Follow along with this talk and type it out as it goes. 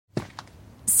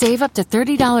Save up to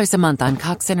 $30 a month on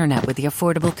Cox Internet with the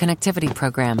Affordable Connectivity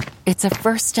Program. It's a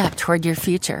first step toward your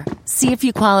future. See if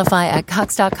you qualify at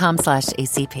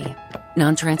cox.com/ACP.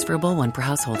 Non-transferable one per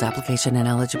household application and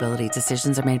eligibility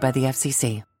decisions are made by the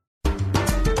FCC.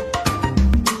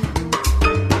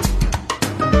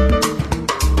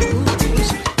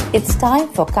 It's time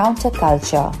for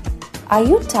Counterculture. Are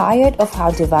you tired of how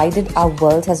divided our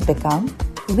world has become?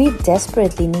 We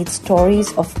desperately need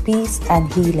stories of peace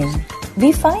and healing.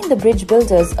 We find the bridge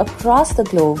builders across the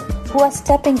globe who are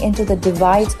stepping into the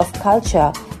divides of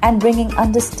culture and bringing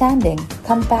understanding,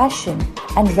 compassion,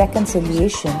 and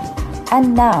reconciliation.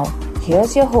 And now,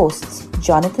 here's your hosts,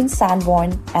 Jonathan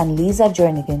Sanborn and Lisa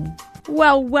Jernigan.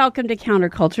 Well, welcome to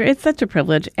Counterculture. It's such a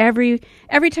privilege every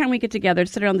time we get together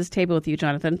to sit around this table with you,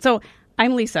 Jonathan. So,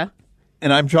 I'm Lisa.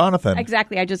 And I'm Jonathan.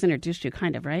 Exactly. I just introduced you,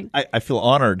 kind of, right? I feel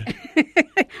honored.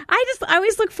 I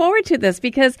always look forward to this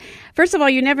because, first of all,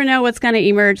 you never know what's going to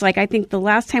emerge. Like, I think the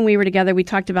last time we were together, we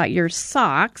talked about your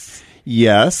socks.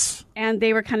 Yes. And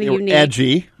they were kind of unique. They were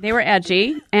edgy. They were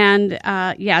edgy. And,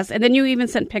 yes. And then you even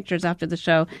sent pictures after the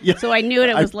show. Yeah. So I knew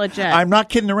it was legit. I'm not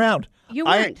kidding around. You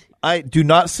weren't. I do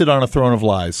not sit on a throne of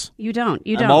lies. You don't.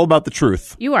 I'm all about the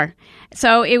truth. You are.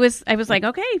 So I was like,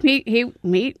 okay, he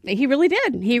really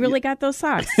did. He really got those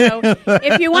socks. So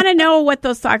if you want to know what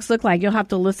those socks look like, you'll have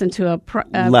to listen to a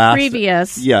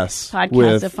previous podcast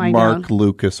with to find Mark out.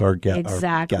 Lucas, our guest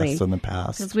in the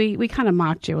past. Because we kind of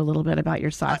mocked you a little bit about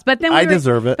your socks. But then I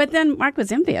deserve it. But then Mark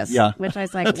was envious, which I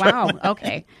was like, wow,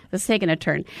 okay, this is taking a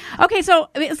turn. Okay, so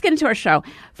let's get into our show.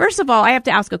 First of all, I have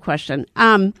to ask a question.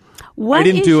 I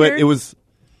didn't do it. It was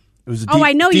a deep,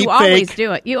 I know you always fake.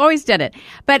 do it. You always did it.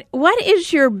 But what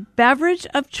is your beverage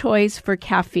of choice for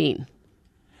caffeine?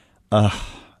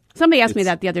 Somebody asked me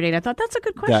that the other day, and I thought that's a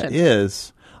good question. That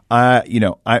is,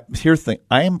 here's the thing.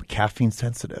 I am caffeine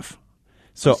sensitive,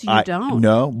 so you don't.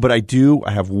 No, but I do.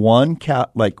 I have one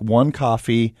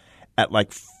coffee at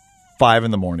like 5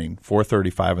 in the morning,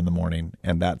 4:30, 5 in the morning,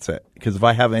 and that's it. Because if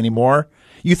I have any more,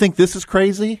 you think this is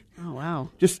crazy? Oh, wow.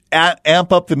 Just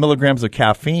amp up the milligrams of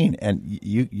caffeine, and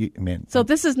you man. So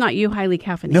this is not you highly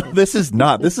caffeinated? No, this is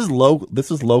not. This is low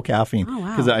caffeine. Oh,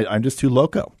 wow. Because I'm just too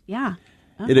loco. Yeah.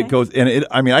 Okay. It goes, and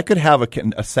I could have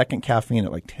a second caffeine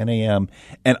at like 10 a.m.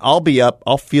 and I'll be up.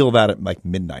 I'll feel that at like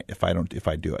midnight if I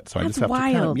do it. So I just have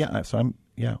wild. to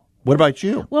What about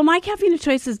you? Well, my caffeine of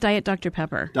choice is Diet Dr.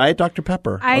 Pepper. Diet Dr.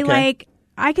 Pepper.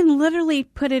 I can literally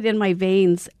put it in my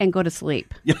veins and go to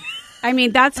sleep. I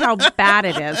mean, that's how bad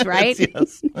it is, right?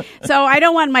 Yes. So I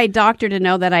don't want my doctor to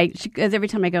know that because every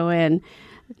time I go in,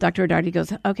 Dr. O'Darty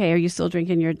goes, okay, are you still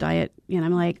drinking your diet? And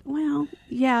I'm like, well,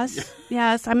 yes.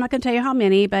 I'm not going to tell you how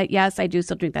many, but yes, I do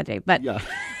still drink that day. But yeah,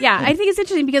 I think it's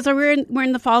interesting because we're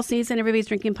in the fall season. Everybody's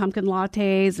drinking pumpkin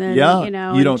lattes and, and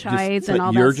chais and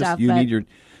all that stuff. You need your...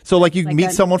 So, like, you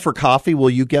meet someone for coffee, will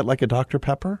you get, like, a Dr.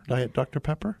 Pepper, Diet Dr.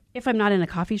 Pepper? If I'm not in a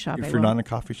coffee shop, If you're not in a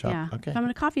coffee shop, yeah. Okay. If I'm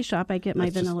in a coffee shop, I get my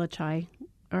vanilla chai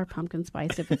or pumpkin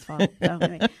spice if it's fall. So,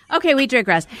 anyway. Okay, we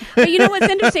digress. But you know what's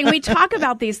interesting? We talk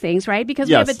about these things, right? Because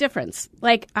we have a difference.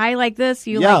 Like, I like this,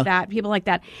 you like that, people like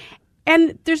that.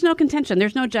 And there's no contention.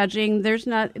 There's no judging. There's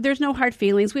no hard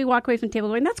feelings. We walk away from the table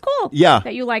going, that's cool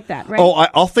that you like that, right? Oh,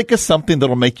 I'll think of something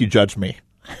that'll make you judge me.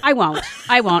 I won't.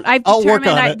 I've I'll work determined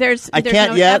on it. There's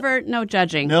can't yet. No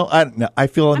judging. No, I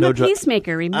feel I'm no a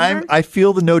peacemaker, remember? I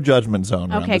feel the no judgment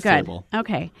zone around Okay, this good. table.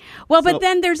 Okay. Well, but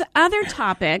then there's other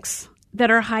topics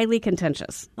that are highly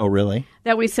contentious. Oh, really?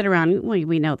 That we sit around. Well,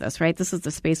 we know this, right? This is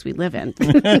the space we live in.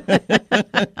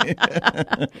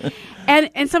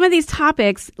 And some of these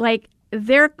topics, like,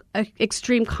 there are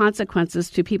extreme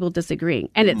consequences to people disagreeing.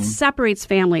 And it separates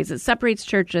families. It separates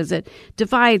churches. It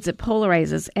divides. It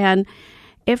polarizes. And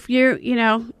if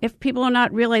if people are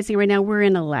not realizing right now, we're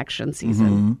in election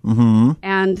season.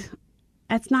 And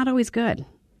that's not always good.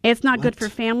 It's not good for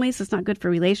families. It's not good for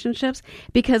relationships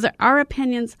because our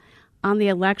opinions on the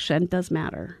election does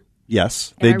matter.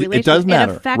 Yes, it does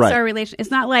matter. It affects our relation.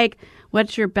 It's not like,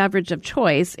 what's your beverage of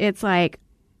choice? It's like,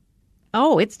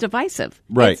 oh, it's divisive.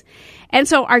 Right. And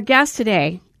so our guest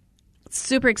today,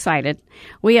 super excited.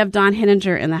 We have Don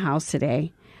Hinninger in the house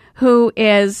today,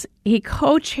 he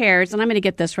co-chairs, and I'm going to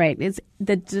get this right, it's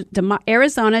the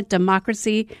Arizona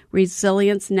Democracy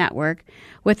Resilience Network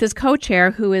with his co-chair,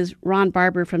 who is Ron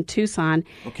Barber from Tucson.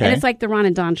 Okay. And it's like the Ron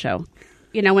and Don show,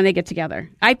 when they get together.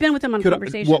 I've been with them on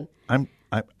conversation.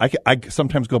 I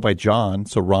sometimes go by John,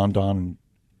 so Ron, Don.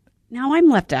 Now I'm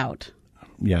left out.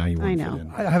 Yeah, you I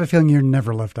know. I have a feeling you're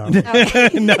never left out. No. I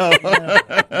don't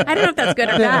know if that's good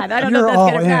or bad. I don't know if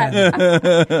that's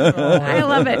good or bad. I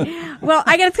love it. Well,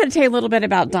 I got to tell you a little bit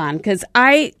about Don because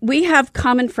we have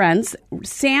common friends,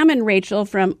 Sam and Rachel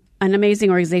from an amazing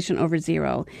organization, Over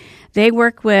Zero. They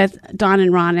work with Don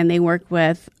and Ron, and they work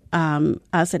with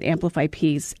us at Amplify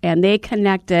Peace, and they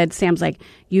connected. Sam's like,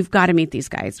 you've got to meet these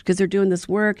guys because they're doing this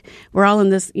work. We're all in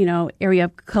this, area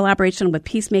of collaboration with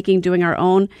peacemaking, doing our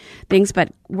own things,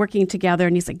 but working together.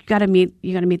 And he's like, you got to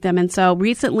meet them. And so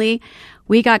recently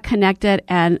we got connected,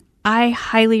 and I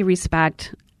highly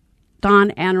respect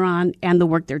Don and Ron and the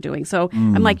work they're doing. So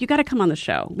I'm like, you got to come on the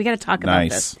show. We got to talk about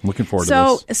this. Looking forward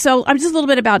to this. So I'm just a little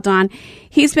bit about Don.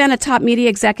 He's been a top media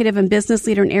executive and business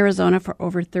leader in Arizona for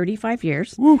over 35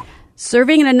 years,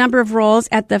 serving in a number of roles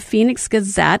at the Phoenix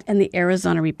Gazette and the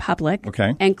Arizona Republic,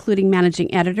 including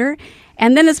managing editor,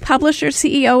 and then as publisher,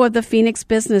 CEO of the Phoenix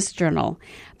Business Journal.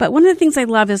 But one of the things I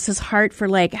love is his heart for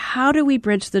how do we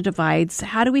bridge the divides?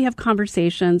 How do we have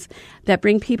conversations that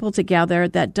bring people together,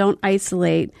 that don't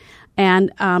isolate?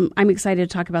 And I'm excited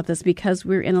to talk about this because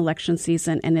we're in election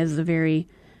season, and it's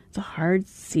a hard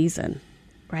season,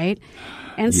 right?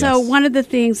 And so one of the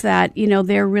things that,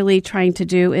 they're really trying to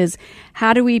do is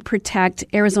how do we protect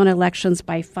Arizona elections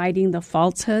by fighting the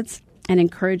falsehoods and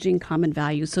encouraging common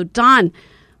values. So, Don,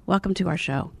 welcome to our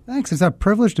show. Thanks. It's a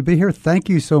privilege to be here. Thank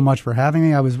you so much for having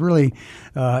me. I was really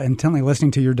intently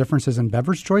listening to your differences in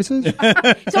beverage choices.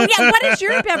 What is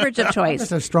your beverage of choice?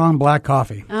 It's a strong black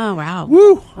coffee. Oh, wow.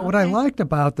 Woo! Okay. What I liked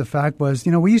about the fact was,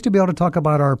 we used to be able to talk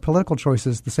about our political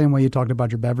choices the same way you talked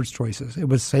about your beverage choices. It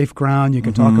was safe ground. You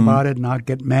could talk about it, not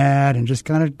get mad, and just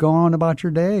kind of go on about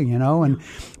your day, and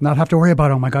not have to worry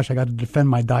about, oh my gosh, I got to defend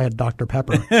my diet Dr.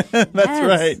 Pepper. That's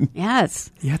right. Yes.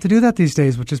 You have to do that these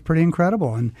days, which is pretty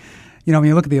incredible. And when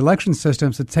you look at the election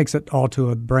systems, it takes it all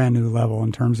to a brand new level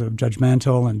in terms of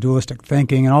judgmental and dualistic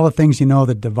thinking and all the things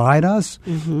that divide us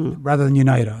rather than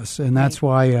unite us. And that's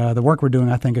why the work we're doing,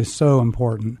 I think, is so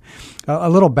important. A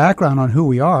little background on who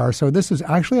we are. So this is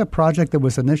actually a project that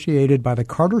was initiated by the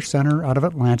Carter Center out of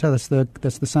Atlanta. That's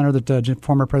the center that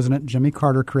former President Jimmy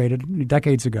Carter created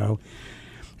decades ago.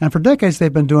 And for decades,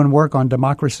 they've been doing work on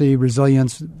democracy,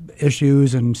 resilience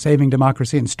issues, and saving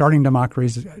democracy and starting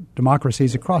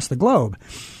democracies across the globe.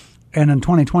 And in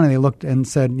 2020, they looked and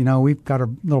said, we've got a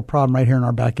little problem right here in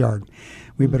our backyard.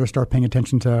 We better start paying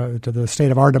attention to the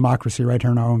state of our democracy right here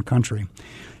in our own country.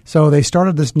 So they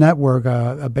started this network,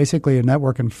 basically a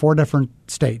network in 4 different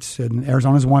states. And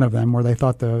Arizona is one of them where they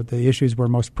thought the issues were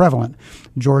most prevalent.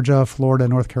 Georgia, Florida,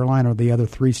 North Carolina are the other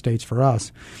 3 states for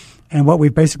us. And what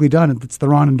we've basically done, it's the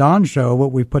Ron and Don show,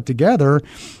 what we've put together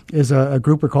is a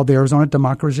group we call the Arizona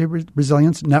Democracy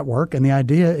Resilience Network. And the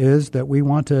idea is that we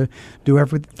want to do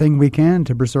everything we can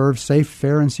to preserve safe,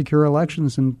 fair, and secure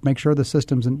elections and make sure the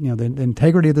systems and the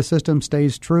integrity of the system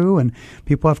stays true and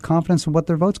people have confidence in what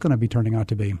their vote's going to be turning out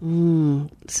to be.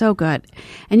 So good.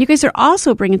 And you guys are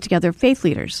also bringing together faith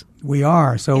leaders. We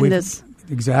are. So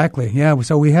Exactly. Yeah.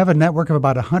 So we have a network of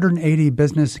about 180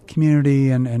 business community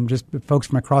and just folks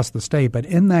from across the state. But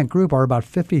in that group are about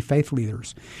 50 faith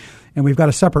leaders. And we've got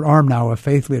a separate arm now of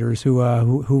faith leaders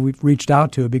who we've reached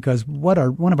out to because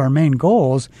one of our main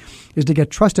goals is to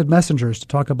get trusted messengers to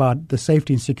talk about the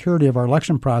safety and security of our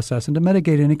election process and to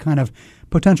mitigate any kind of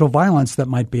potential violence that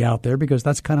might be out there because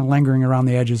that's kind of lingering around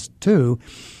the edges too.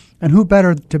 And who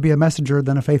better to be a messenger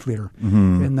than a faith leader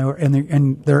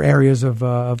in their areas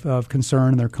of concern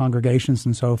and their congregations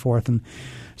and so forth. And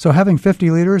so having 50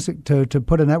 leaders to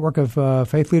put a network of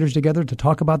faith leaders together to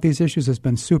talk about these issues has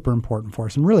been super important for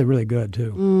us and really, really good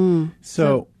too.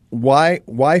 So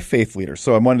why faith leaders?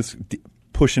 So I wanted to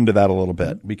push into that a little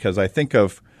bit because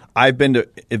I've been to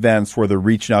events where they're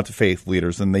reaching out to faith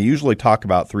leaders and they usually talk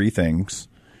about 3 things.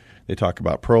 They talk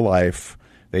about pro-life,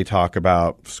 they talk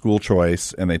about school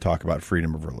choice, and they talk about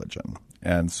freedom of religion.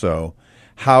 And so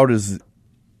how does,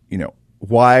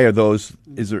 why are those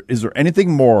 – is there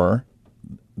anything more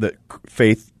that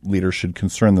faith leaders should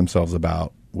concern themselves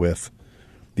about with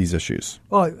these issues?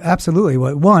 Well, absolutely.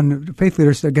 Well, one, faith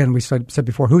leaders, again, we said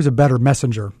before, who's a better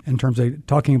messenger in terms of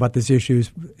talking about these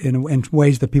issues in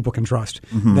ways that people can trust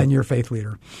than your faith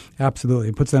leader? Absolutely.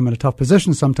 It puts them in a tough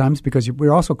position sometimes because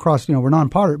we're also we're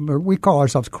non-partisan. We call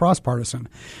ourselves cross-partisan.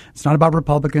 It's not about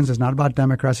Republicans. It's not about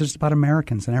Democrats. It's just about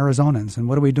Americans and Arizonans. And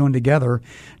what are we doing together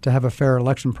to have a fair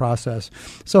election process?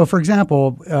 So, for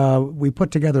example, we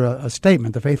put together a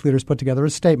statement. The faith leaders put together a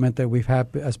statement that we've had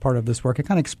as part of this work. It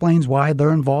kind of explains why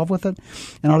they're involved with it.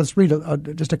 And I'll just read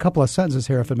just a couple of sentences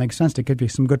here if it makes sense to give you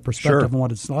some good perspective on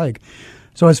what it's like.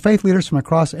 So as faith leaders from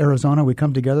across Arizona, we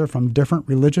come together from different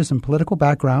religious and political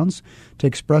backgrounds to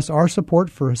express our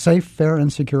support for safe, fair,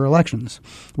 and secure elections.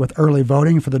 With early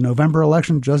voting for the November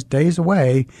election just days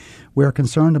away, we are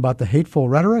concerned about the hateful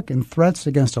rhetoric and threats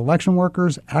against election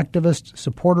workers, activists,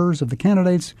 supporters of the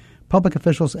candidates, public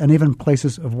officials, and even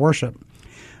places of worship.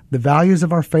 The values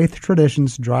of our faith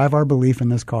traditions drive our belief in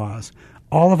this cause.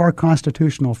 All of our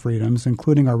constitutional freedoms,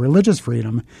 including our religious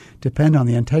freedom, depend on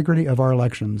the integrity of our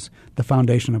elections, the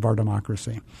foundation of our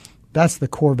democracy. That's the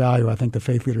core value I think the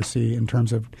faith leaders see in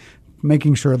terms of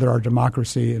making sure that our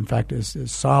democracy, in fact, is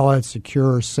solid,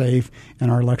 secure, safe, and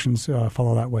our elections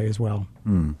follow that way as well.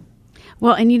 Mm.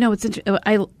 Well, and it's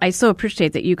I so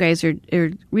appreciate that you guys are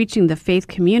reaching the faith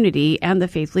community and the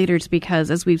faith leaders,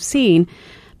 because as we've seen,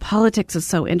 politics has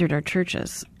so entered our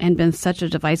churches and been such a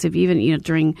divisive. Even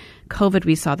during COVID,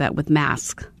 we saw that with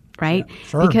masks, right? Yeah,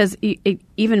 sure. Because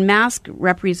even mask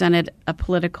represented a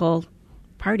political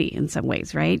party in some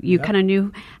ways, right? You kind of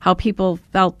knew how people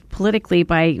felt politically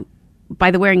by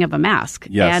the wearing of a mask.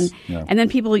 Yes. And then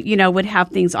people would have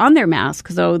things on their mask,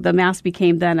 so the mask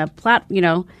became then a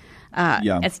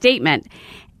a statement.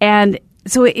 And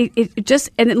so it just,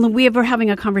 and we were having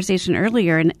a conversation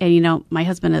earlier, and my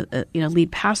husband,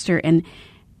 lead pastor, and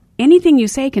anything you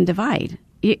say can divide.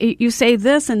 You say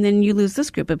this, and then you lose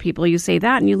this group of people. You say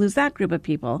that, and you lose that group of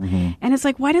people. Mm-hmm. And it's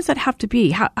like, why does that have to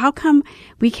be? How come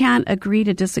we can't agree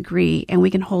to disagree, and we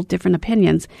can hold different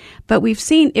opinions? But we've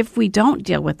seen, if we don't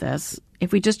deal with this,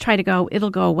 if we just try to go,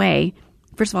 it'll go away.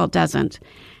 First of all, it doesn't.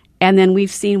 And then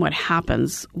we've seen what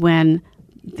happens when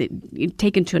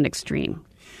taken to an extreme.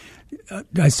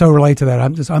 I so relate to that.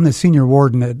 I'm the senior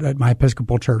warden at my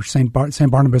Episcopal church, St.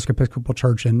 Barnabas Episcopal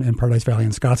Church in Paradise Valley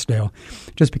in Scottsdale.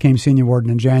 Just became senior warden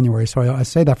in January. So I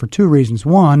say that for two reasons.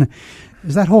 One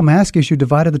is that whole mask issue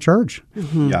divided the church.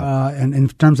 Mm-hmm. And in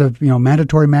terms of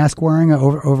mandatory mask wearing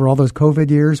over all those COVID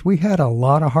years, we had a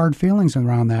lot of hard feelings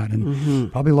around that,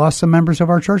 and probably lost some members of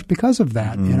our church because of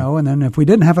that. And then if we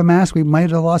didn't have a mask, we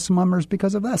might have lost some members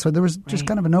because of that. So there was just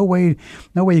kind of no way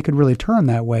you could really turn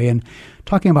that way. And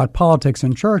talking about politics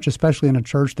in church, especially in a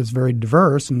church that's very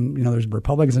diverse, and there's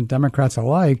Republicans and Democrats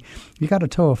alike, you got to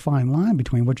toe a fine line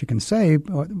between what you can say,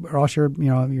 or else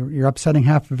you're upsetting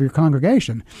half of your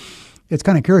congregation. It's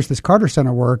kind of curious. This Carter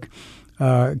Center work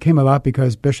came about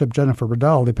because Bishop Jennifer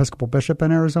Riddell, the Episcopal bishop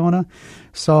in Arizona,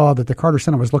 saw that the Carter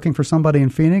Center was looking for somebody in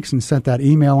Phoenix and sent that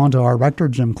email on to our rector,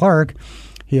 Jim Clark.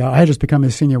 I had just become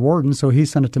his senior warden, so he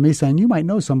sent it to me saying, "You might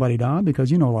know somebody, Don,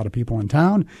 because you know a lot of people in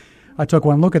town." I took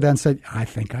one look at that and said, I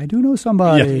think I do know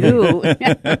somebody.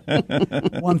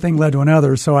 Yeah. One thing led to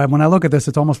another. So when I look at this,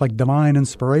 it's almost like divine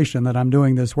inspiration that I'm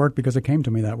doing this work because it came to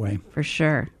me that way. For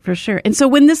sure. And so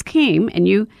when this came and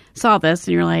you saw this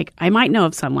and you're like, I might know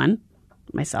of someone,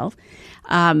 myself,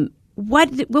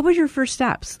 what were your first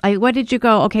steps? What did you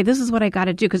go, okay, this is what I got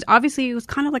to do? Because obviously it was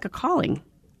kind of like a calling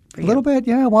for you. A little bit,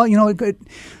 yeah. Well,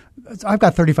 I've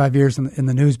got 35 years in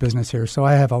the news business here, so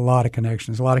I have a lot of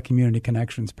connections, a lot of community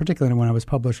connections, particularly when I was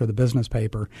publisher of the business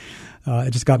paper.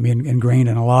 It just got me ingrained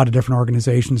in a lot of different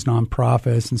organizations,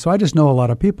 nonprofits, and so I just know a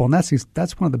lot of people. And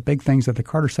that's one of the big things that the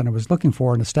Carter Center was looking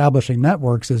for in establishing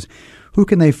networks is who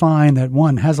can they find that,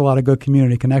 one, has a lot of good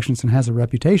community connections and has a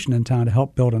reputation in town to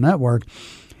help build a network.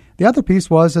 The other piece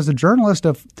was, as a journalist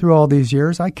through all these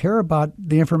years, I care about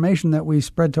the information that we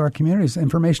spread to our communities.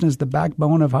 Information is the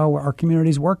backbone of how our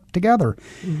communities work together.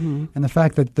 Mm-hmm. And the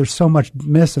fact that there's so much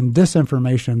mis and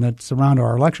disinformation that's around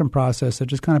our election process, it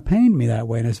just kind of pained me that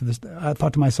way. And I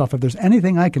thought to myself, if there's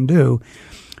anything I can do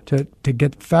to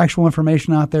get factual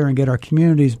information out there and get our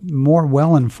communities more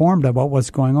well-informed about what's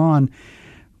going on,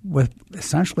 with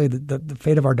essentially the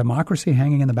fate of our democracy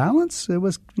hanging in the balance, it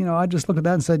was, I just looked at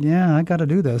that and said, yeah, I got to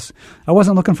do this. I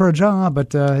wasn't looking for a job,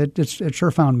 but it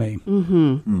sure found me.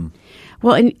 Mm-hmm. Mm.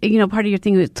 Well, and, part of your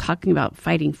thing was talking about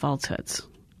fighting falsehoods,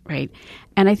 right?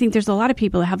 And I think there's a lot of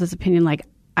people that have this opinion, like,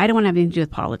 I don't want to have anything to do with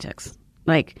politics.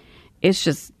 Like, it's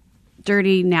just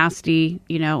dirty, nasty,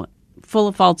 full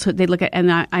of falsehood. They look at,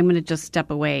 and I'm going to just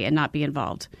step away and not be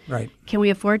involved. Right. Can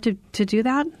we afford to do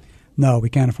that? No, we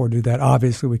can't afford to do that.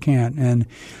 Obviously, we can't. And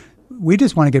we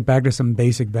just want to get back to some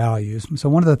basic values. So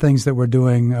one of the things that we're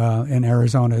doing in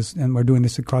Arizona, and we're doing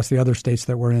this across the other states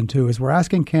that we're in too, is we're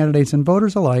asking candidates and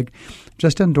voters alike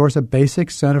just to endorse a basic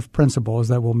set of principles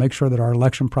that will make sure that our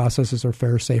election processes are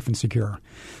fair, safe, and secure.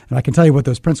 And I can tell you what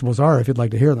those principles are if you'd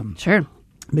like to hear them. Sure.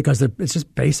 Because it's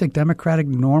just basic democratic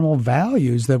normal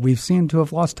values that we've seemed to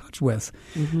have lost touch with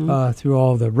through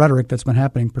all the rhetoric that's been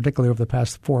happening, particularly over the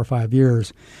past 4 or 5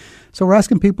 years. So we're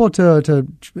asking people to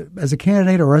as a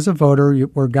candidate or as a voter,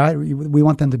 we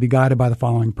want them to be guided by the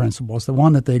following principles. The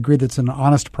one, that they agree that it's an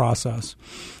honest process,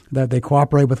 that they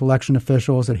cooperate with election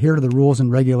officials, adhere to the rules and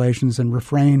regulations, and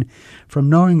refrain from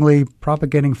knowingly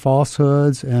propagating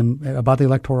falsehoods about the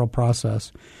electoral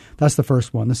process. That's the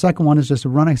first one. The second one is just to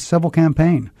run a civil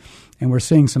campaign And we're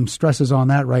seeing some stresses on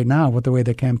that right now with the way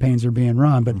the campaigns are being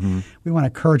run. But we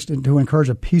want to encourage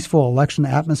a peaceful election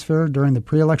atmosphere during the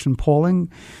pre-election polling,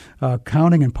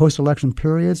 counting and post-election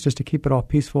periods, just to keep it all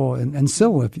peaceful and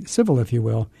civil, if you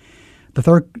will. The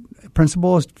third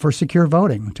principle is for secure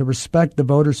voting, to respect the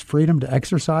voters' freedom to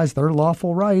exercise their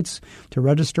lawful rights to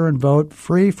register and vote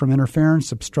free from interference,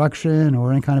 obstruction,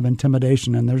 or any kind of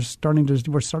intimidation. And we're starting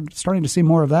to see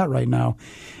more of that right now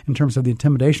in terms of the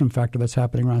intimidation factor that's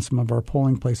happening around some of our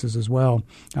polling places as well.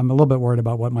 I'm a little bit worried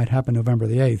about what might happen November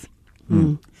the 8th.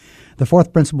 The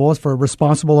fourth principle is for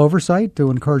responsible oversight,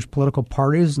 to encourage political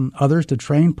parties and others to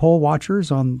train poll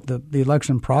watchers on the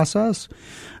election process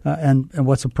and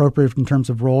what's appropriate in terms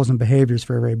of roles and behaviors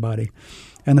for everybody.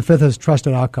 And the fifth is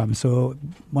trusted outcomes. So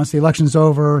once the election's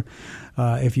over,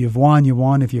 if you've won, you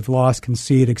won. If you've lost,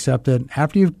 concede, accept it.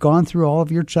 After you've gone through all of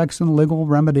your checks and legal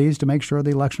remedies to make sure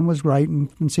the election was right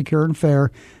and secure and fair,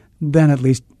 then at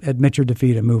least admit your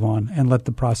defeat and move on and let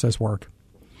the process work.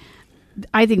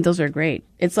 I think those are great.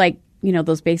 It's like,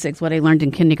 those basics, what I learned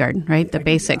in kindergarten, right? The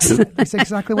basics. That's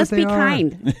exactly what they are.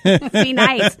 Let's be kind. Let's be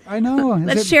nice. I know.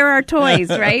 Let's share our toys,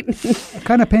 right? It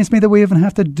kind of pains me that we even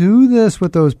have to do this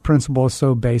with those principles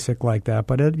so basic like that.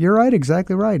 But you're right,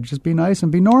 exactly right. Just be nice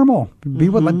and be normal. Be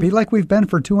like we've been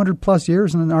for 200 plus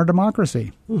years in our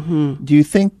democracy. Do you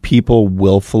think people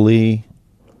willfully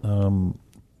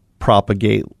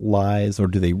propagate lies, or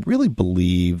do they really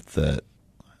believe that?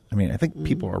 I mean, I think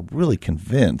people are really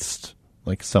convinced,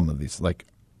 like some of these, like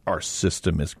our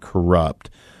system is corrupt,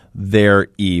 they're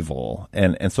evil,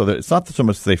 and so it's not so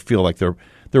much they feel like they're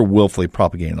willfully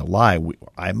propagating a lie.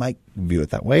 I might view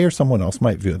it that way, or someone else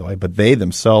might view it that way, but they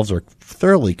themselves are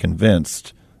thoroughly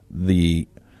convinced the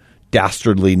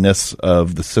dastardliness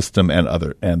of the system and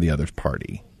the other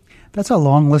party. That's a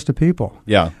long list of people.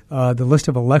 Yeah. The list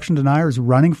of election deniers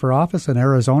running for office in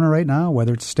Arizona right now,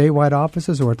 whether it's statewide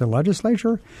offices or at the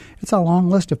legislature, it's a long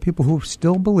list of people who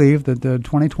still believe that the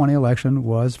 2020 election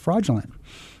was fraudulent,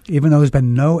 even though there's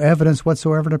been no evidence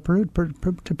whatsoever to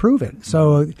prove it.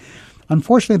 So,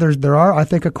 unfortunately, there are, I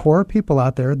think, a core of people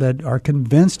out there that are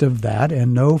convinced of that,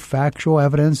 and no factual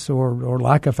evidence or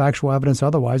lack of factual evidence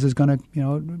otherwise is going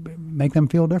to, make them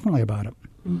feel differently about it.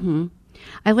 Mm-hmm.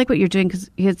 I like what you're doing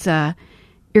because it's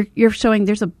you're showing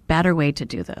there's a better way to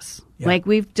do this. Yeah. Like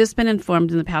we've just been informed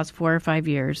in the past 4 or 5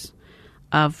 years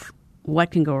of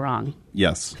what can go wrong.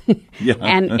 Yes. Yeah.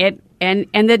 and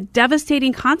the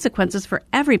devastating consequences for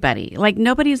everybody. Like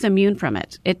nobody's immune from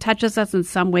it. It touches us in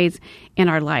some ways in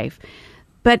our life.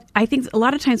 But I think a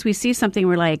lot of times we see something,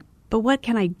 we're like, but what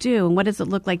can I do? And what does it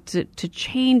look like to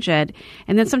change it?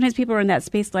 And then sometimes people are in that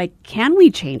space like, can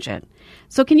we change it?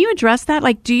 So can you address that?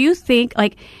 Like, do you think,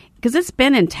 like, because it's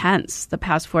been intense the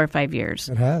past 4 or 5 years.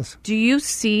 It has. Do you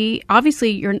see,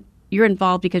 obviously you're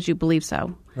involved because you believe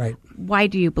so. Right. Why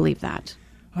do you believe that?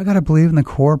 I got to believe in the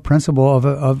core principle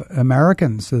of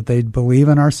Americans, that they believe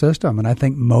in our system, and I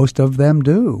think most of them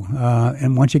do.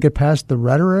 And once you get past the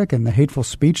rhetoric and the hateful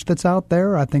speech that's out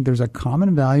there, I think there's a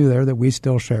common value there that we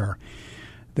still share.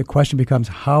 The question becomes,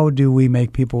 how do we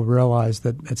make people realize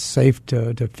that it's safe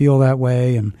to feel that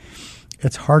way? And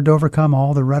it's hard to overcome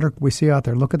all the rhetoric we see out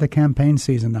there. Look at the campaign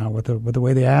season now with the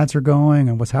way the ads are going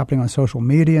and what's happening on social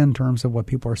media in terms of what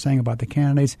people are saying about the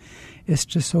candidates. It's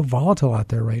just so volatile out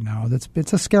there right now.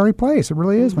 It's a scary place. It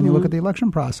really is when you look at the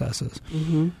election processes.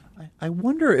 Mm-hmm. I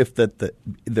wonder if that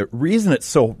the reason it's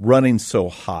so running so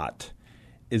hot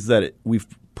is that we've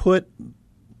put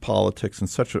politics in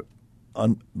such a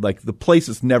like the place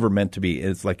it's never meant to be.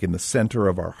 It's like in the center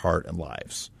of our heart and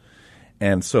lives.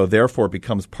 And so, therefore, it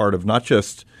becomes part of not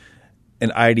just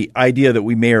an idea that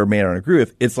we may or may not agree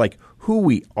with. It's like who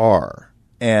we are,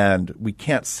 and we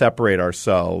can't separate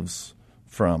ourselves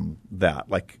from that.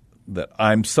 Like that,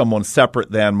 I'm someone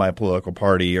separate than my political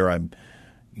party, or I'm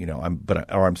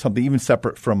something even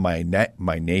separate from my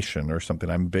nation or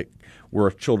something. We're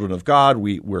children of God.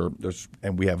 We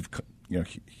have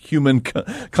human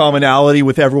commonality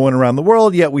with everyone around the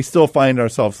world. Yet we still find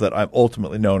ourselves that I'm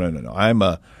ultimately no. I'm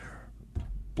a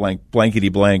blankety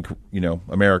blank,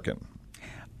 American.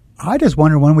 I just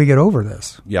wonder when we get over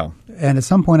this. Yeah. And at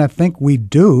some point I think we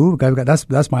do.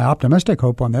 That's my optimistic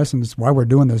hope on this, and it's why we're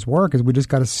doing this work, is we just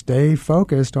got to stay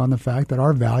focused on the fact that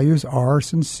our values are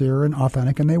sincere and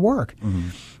authentic and they work. Mm-hmm.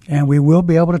 And we will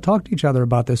be able to talk to each other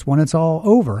about this when it's all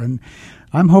over. And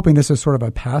I'm hoping this is sort of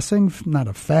a passing, not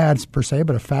a fad per se,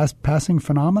 but a fast passing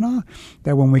phenomena,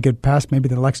 that when we get past maybe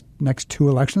the next 2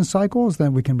 election cycles,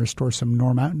 then we can restore some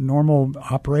normal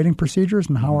operating procedures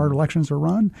and how our elections are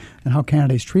run and how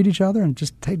candidates treat each other, and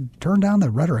just turn down the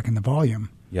rhetoric and the volume.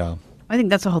 Yeah. I think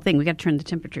that's the whole thing. We got to turn the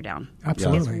temperature down.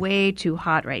 Absolutely. It's way too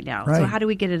hot right now. Right. So how do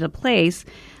we get it a place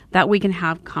that we can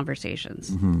have conversations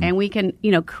and we can,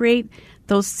 create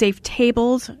those safe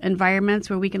tables, environments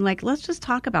where we can let's just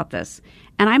talk about this.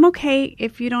 And I'm okay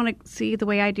if you don't see the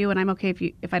way I do, and I'm okay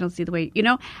if I don't see the way,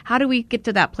 how do we get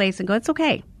to that place and go, it's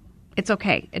okay. It's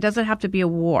okay. It doesn't have to be a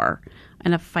war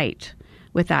and a fight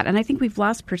with that. And I think we've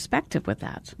lost perspective with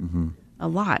that a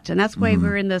lot. And that's why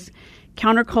we're in this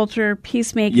counterculture,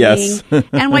 peacemaking, Yes.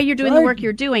 and why you're doing the work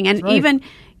you're doing. And right. even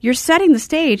you're setting the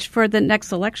stage for the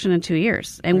next election in 2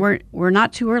 years. And we're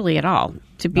not too early at all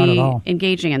to be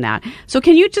engaging in that. So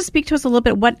can you just speak to us a little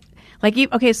bit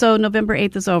so November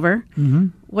 8th is over.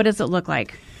 What does it look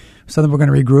like? So then we're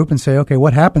going to regroup and say, okay,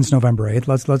 what happens November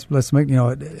 8th? Let's make,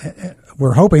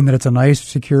 we're hoping that it's a nice,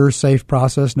 secure, safe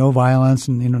process, no violence,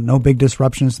 and no big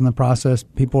disruptions in the process.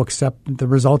 People accept the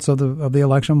results of the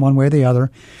election one way or the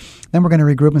other. Then we're going to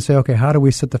regroup and say, okay, how do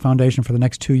we set the foundation for the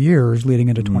next 2 years leading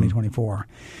into 2024?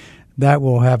 That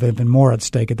will have even more at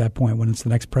stake at that point when it's the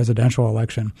next presidential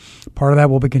election. Part of that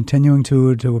will be continuing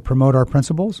to promote our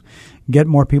principles, get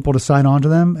more people to sign on to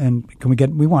them, and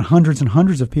we want hundreds and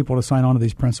hundreds of people to sign on to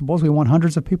these principles. We want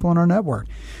hundreds of people in our network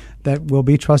that will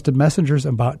be trusted messengers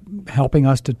about helping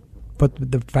us to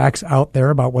put the facts out there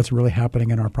about what's really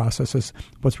happening in our processes,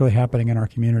 what's really happening in our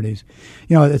communities.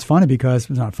 It's funny because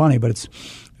it's not funny, but it's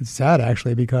sad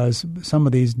actually, because some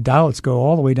of these doubts go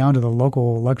all the way down to the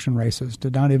local election races,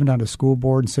 even down to school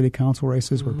board and city council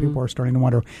races, where people are starting to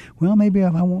wonder, well, maybe I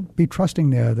won't be trusting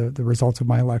the results of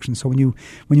my election. So when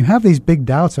you have these big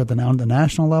doubts at the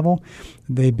national level,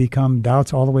 they become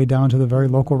doubts all the way down to the very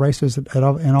local races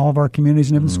in all of our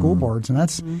communities and even school boards, and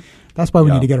that's why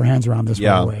we need to get our hands around this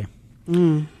right away.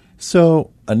 So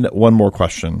one more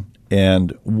question,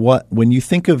 and when you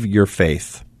think of your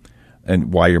faith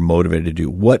and why you're motivated to do,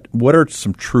 what are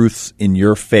some truths in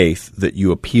your faith that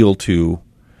you appeal to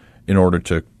in order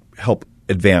to help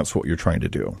advance what you're trying to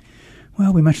do?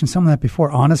 Well, we mentioned some of that before.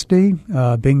 Honesty,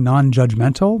 being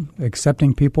non-judgmental,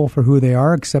 accepting people for who they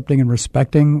are, accepting and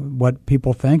respecting what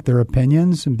people think, their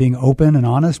opinions, and being open and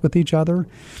honest with each other.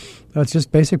 It's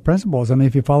just basic principles. I mean,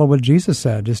 if you follow what Jesus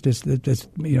said, you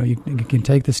can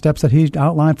take the steps that he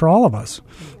outlined for all of us.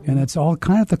 And it's all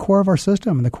kind of the core of our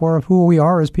system and the core of who we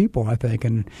are as people, I think.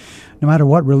 And no matter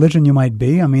what religion you might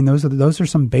be, I mean, those are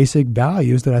some basic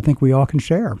values that I think we all can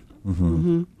share.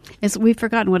 We've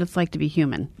forgotten what it's like to be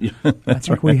human. That's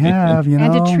what we have,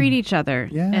 And to treat each other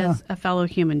as a fellow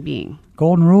human being.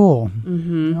 Golden rule.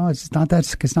 It's not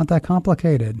that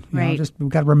complicated. Right. We've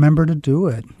got to remember to do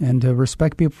it and to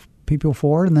respect people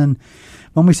for it. And then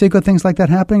when we see good things like that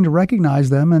happening, to recognize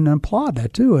them and applaud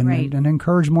that too, and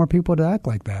encourage more people to act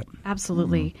like that.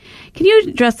 Absolutely. Can you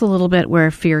address a little bit where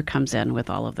fear comes in with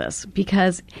all of this?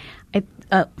 Because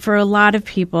for a lot of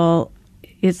people,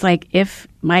 it's like, if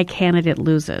my candidate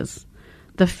loses,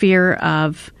 the fear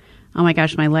of, oh my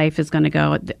gosh, my life is going to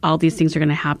go, all these things are going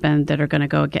to happen that are going to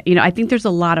go again. I think there's a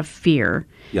lot of fear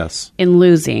in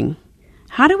losing.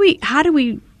 How do we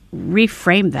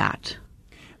reframe that?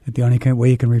 The only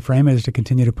way you can reframe it is to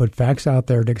continue to put facts out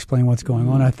there to explain what's going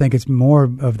on. I think it's more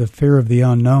of the fear of the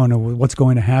unknown, of what's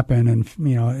going to happen, and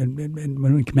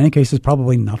in many cases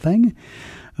probably nothing.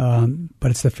 But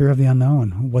it's the fear of the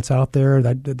unknown. What's out there,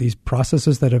 that these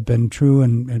processes that have been true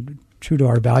and true to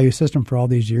our value system for all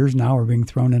these years now are being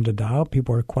thrown into doubt.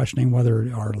 People are questioning whether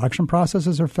our election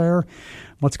processes are fair.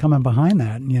 What's coming behind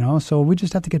that? So we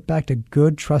just have to get back to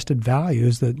good, trusted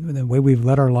values, the way we've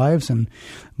led our lives and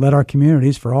led our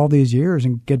communities for all these years,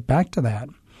 and get back to that.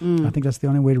 I think that's the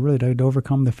only way to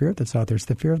overcome the fear that's out there. It's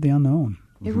the fear of the unknown.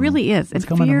 It really is. What's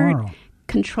coming tomorrow?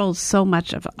 Controls so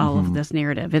much of all of this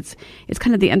narrative. It's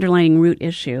kind of the underlying root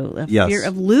issue, the fear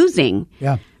of losing.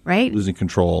 Yeah. Right? Losing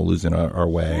control, losing our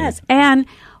way. Yes. And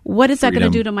what is that going to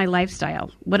do to my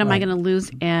lifestyle? What am I going to lose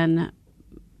in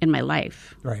my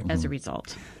life as a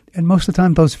result? And most of the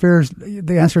time, those fears,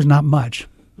 the answer is not much.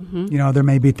 There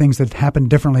may be things that happen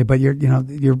differently, but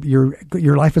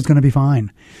your life is going to be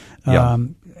fine.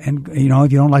 And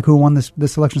if you don't like who won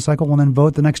this election cycle, well, then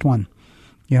vote the next one.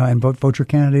 And vote your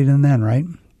candidate in then, right?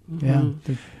 Yeah.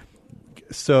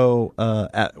 So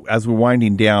as we're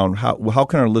winding down, how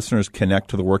can our listeners connect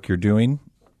to the work you're doing?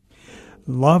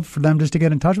 Love for them just to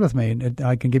get in touch with me.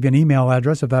 I can give you an email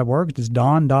address if that works. It's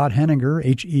don.henninger,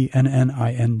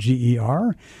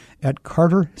 HENNINGER,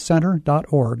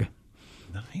 @cartercenter.org.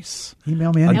 Nice.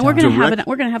 Email me anytime. And we're going to have it.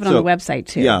 We're going to have it on the website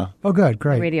too. Yeah. Oh, good,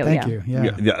 great. Radio. Thank you.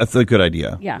 Yeah, that's a good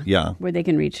idea. Yeah. Where they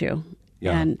can reach you.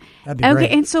 Yeah. And that'd be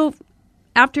great. And so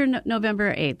after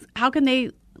November 8th, how can they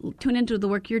tune into the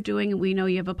work you're doing. We know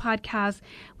you have a podcast.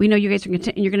 We know you guys are going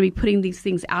to be putting these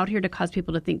things out here to cause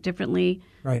people to think differently.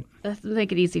 Right. Let's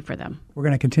make it easy for them. We're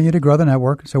going to continue to grow the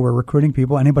network, so we're recruiting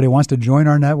people. Anybody who wants to join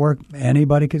our network,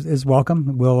 anybody is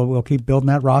welcome. We'll keep building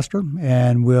that roster,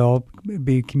 and we'll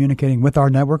be communicating with our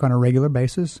network on a regular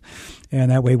basis, and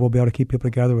that way we'll be able to keep people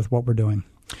together with what we're doing.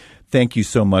 Thank you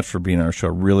so much for being on our show.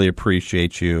 Really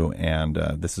appreciate you, and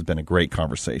this has been a great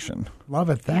conversation. Love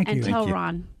it. Thank you. And tell you.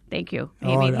 Ron. Thank you.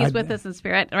 Amy, he's with us in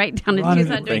spirit, right down in Ron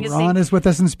Tucson doing his thing. Ron is with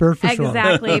us in spirit for sure.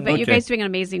 Exactly. But you Okay. guys doing an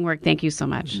amazing work. Thank you so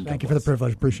much. Thank you for the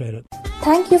privilege. Appreciate it.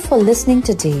 Thank you for listening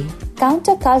today.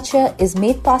 Counterculture is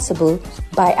made possible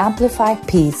by Amplify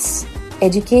Peace,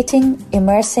 educating,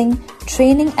 immersing,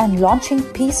 training, and launching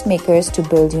peacemakers to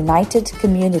build united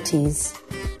communities.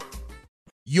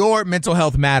 Your mental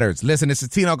health matters. Listen, this is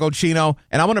Tino Gochino,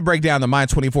 and I want to break down the Mind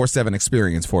 24/7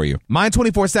 experience for you. Mind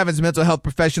 24/7's mental health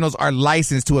professionals are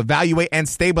licensed to evaluate and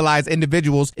stabilize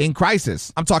individuals in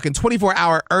crisis. I'm talking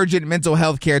 24-hour urgent mental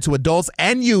health care to adults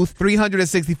and youth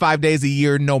 365 days a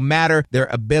year, no matter their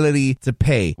ability to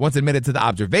pay. Once admitted to the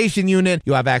observation unit,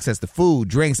 you'll have access to food,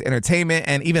 drinks, entertainment,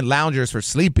 and even loungers for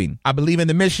sleeping. I believe in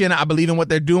the mission, I believe in what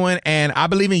they're doing, and I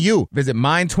believe in you. Visit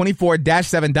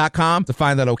mind24-7.com to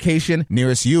find the location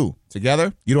nearest you.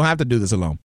 Together, you don't have to do this alone.